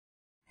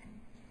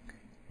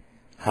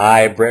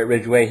Hi, Brett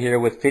Ridgway here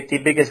with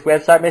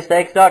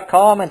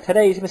 50biggestwebsitemistakes.com, and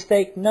today's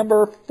mistake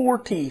number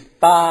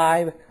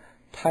 45,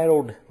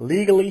 titled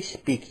Legally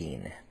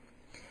Speaking.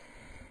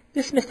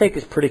 This mistake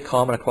is pretty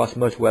common across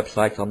most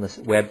websites on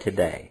the web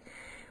today.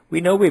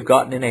 We know we've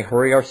gotten in a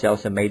hurry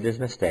ourselves and made this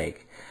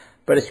mistake,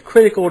 but it's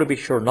critical to be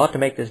sure not to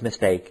make this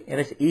mistake, and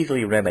it's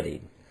easily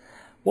remedied.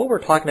 What we're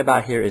talking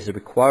about here is the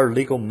required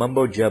legal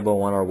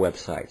mumbo-jumbo on our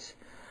websites.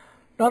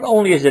 Not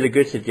only is it a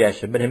good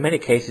suggestion, but in many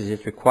cases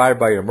it's required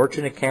by your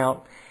merchant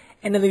account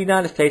and in the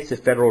United States, the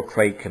Federal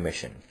Trade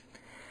Commission.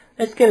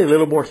 Let's get a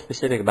little more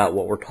specific about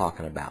what we're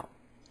talking about.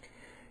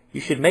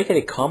 You should make it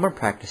a common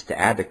practice to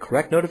add the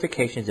correct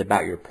notifications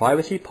about your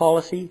privacy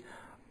policy,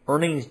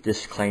 earnings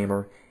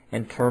disclaimer,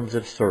 and terms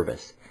of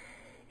service.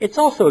 It's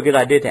also a good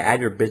idea to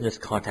add your business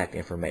contact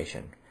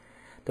information.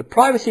 The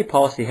privacy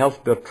policy helps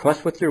build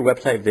trust with your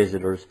website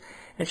visitors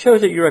and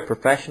shows that you're a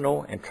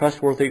professional and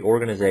trustworthy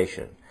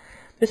organization.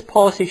 This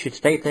policy should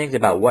state things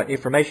about what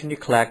information you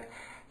collect,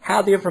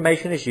 how the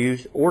information is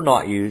used or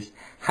not used,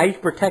 how you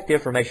protect the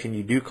information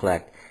you do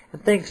collect,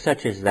 and things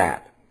such as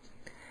that.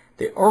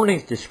 The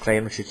earnings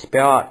disclaimer should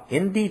spell out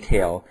in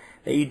detail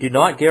that you do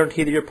not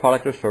guarantee that your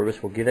product or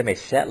service will give them a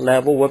set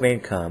level of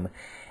income,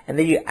 and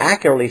that you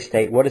accurately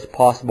state what is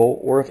possible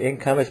or if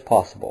income is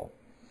possible.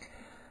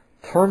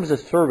 Terms of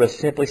service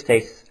simply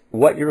states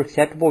what your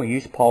acceptable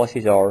use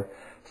policies are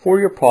for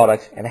your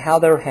products and how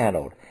they're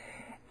handled,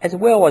 as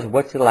well as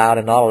what's allowed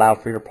and not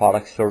allowed for your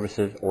products,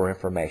 services, or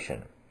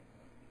information.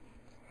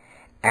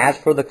 As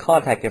for the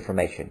contact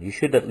information, you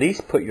should at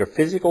least put your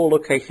physical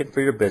location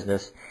for your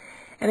business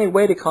and a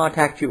way to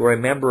contact you or a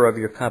member of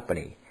your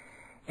company.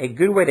 A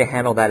good way to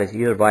handle that is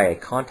either via a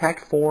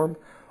contact form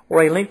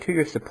or a link to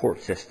your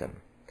support system.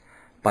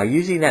 By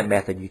using that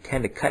method, you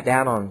tend to cut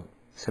down on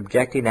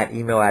subjecting that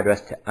email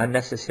address to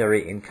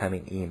unnecessary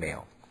incoming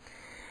email.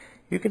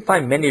 You can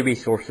find many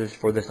resources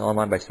for this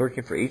online by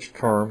searching for each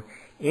term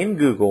in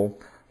Google,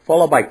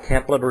 followed by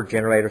template or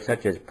generator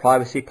such as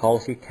Privacy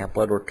Policy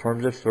Template or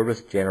Terms of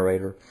Service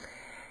Generator.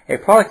 A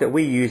product that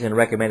we use and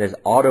recommend is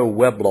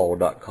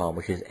AutoWeblaw.com,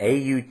 which is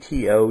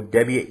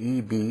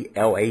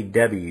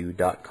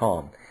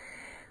AutoWeblaw.com,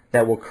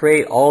 that will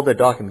create all the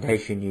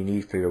documentation you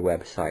need for your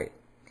website.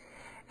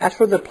 As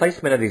for the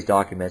placement of these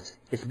documents,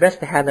 it's best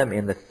to have them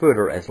in the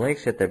footer as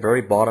links at the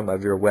very bottom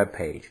of your web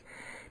page.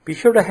 Be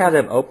sure to have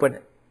them open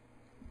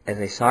as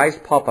a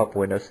sized pop-up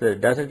window so that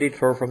it doesn't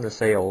deter from the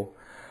sale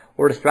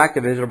or distract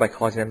the visitor by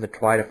causing them to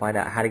try to find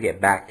out how to get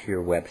back to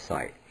your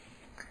website.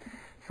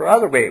 For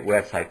other great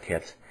website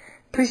tips,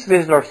 please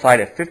visit our site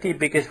at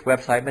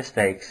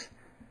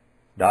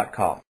 50biggestwebsitemistakes.com.